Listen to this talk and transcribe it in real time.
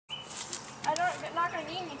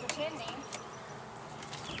seeing me pretending.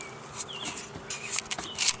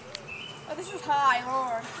 Oh, this is high,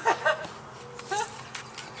 Lord.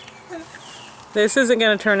 This isn't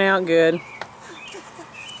going to turn out good.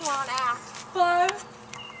 Come on, act. Hello?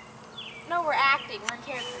 No, we're acting. We're in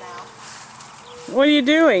character now. What are you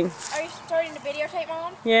doing? Are you starting to videotape,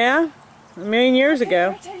 Mom? Yeah? A million years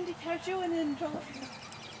ago. Pretend to catch you and then drop you.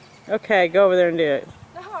 Okay, go over there and do it.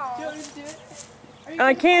 No. Do you want me to do it?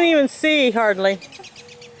 I can't even see hardly. I'm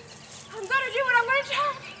gonna do it. I'm gonna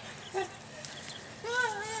jump.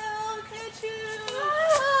 I'll catch you.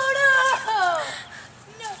 Oh no!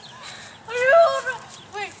 No! Oh, no!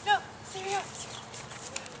 Wait, no! Serious.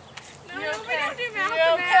 No, we don't do mouth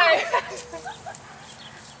to mouth.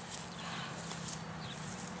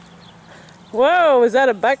 Whoa, is that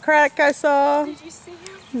a butt crack I saw? Did you see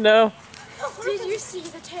him? No. Did you see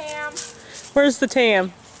the tam? Where's the tam?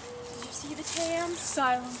 Did you see the tam?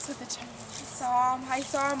 Silence of the tam. I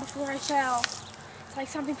saw him before I fell. It's like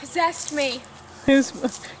something possessed me.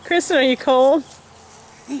 Kristen, are you cold?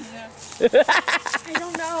 Yeah. I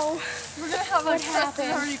don't know. We're gonna have what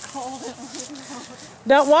happened. Already cold.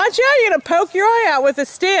 Don't watch out, you're gonna poke your eye out with a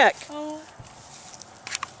stick. Oh.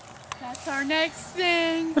 That's our next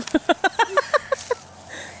thing.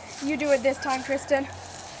 You do it this time, Kristen.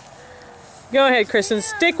 Go ahead, Kristen.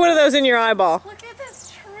 Stick one of those in your eyeball. Look at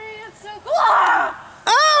this tree. It's so cool. Ah!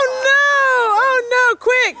 Oh no! Oh no!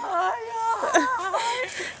 Quick!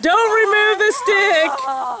 Don't remove the stick.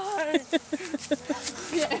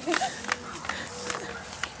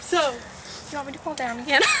 So, you want me to fall down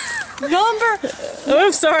again? Number. Oh,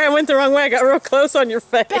 I'm sorry. I went the wrong way. I got real close on your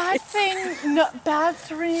face. Bad thing. No, bad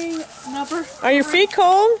thing. Number. Are your feet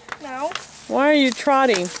cold? No. Why are you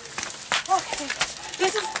trotting? Okay.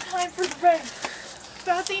 This is time for the ring.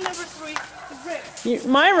 Bad thing number 3. The ring. You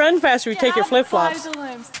might run faster if you take your flip-flops. Five the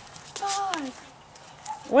limbs.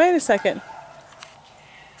 5. Wait a second.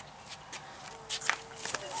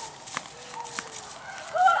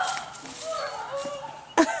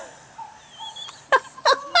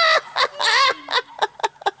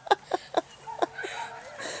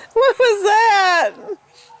 What was that?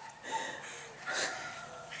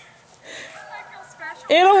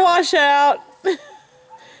 It'll wash out.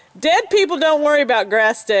 Dead people don't worry about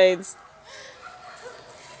grass stains.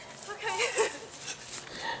 Okay.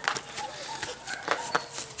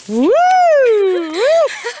 Woo! Woo! No,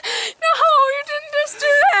 you didn't just do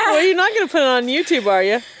that. Well, you're not going to put it on YouTube, are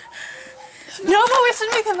you? No, but we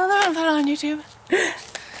should make another one and put it on YouTube.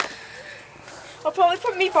 I'll probably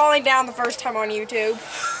put me falling down the first time on YouTube.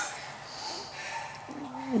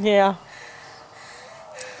 Yeah.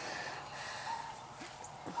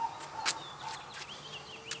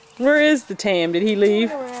 Where is the tam? Did he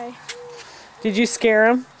leave? Away. Did you scare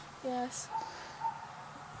him? Yes.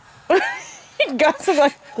 He got some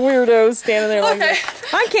like weirdos standing there like that.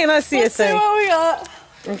 I cannot see Let's a thing. see what we got.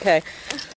 Okay.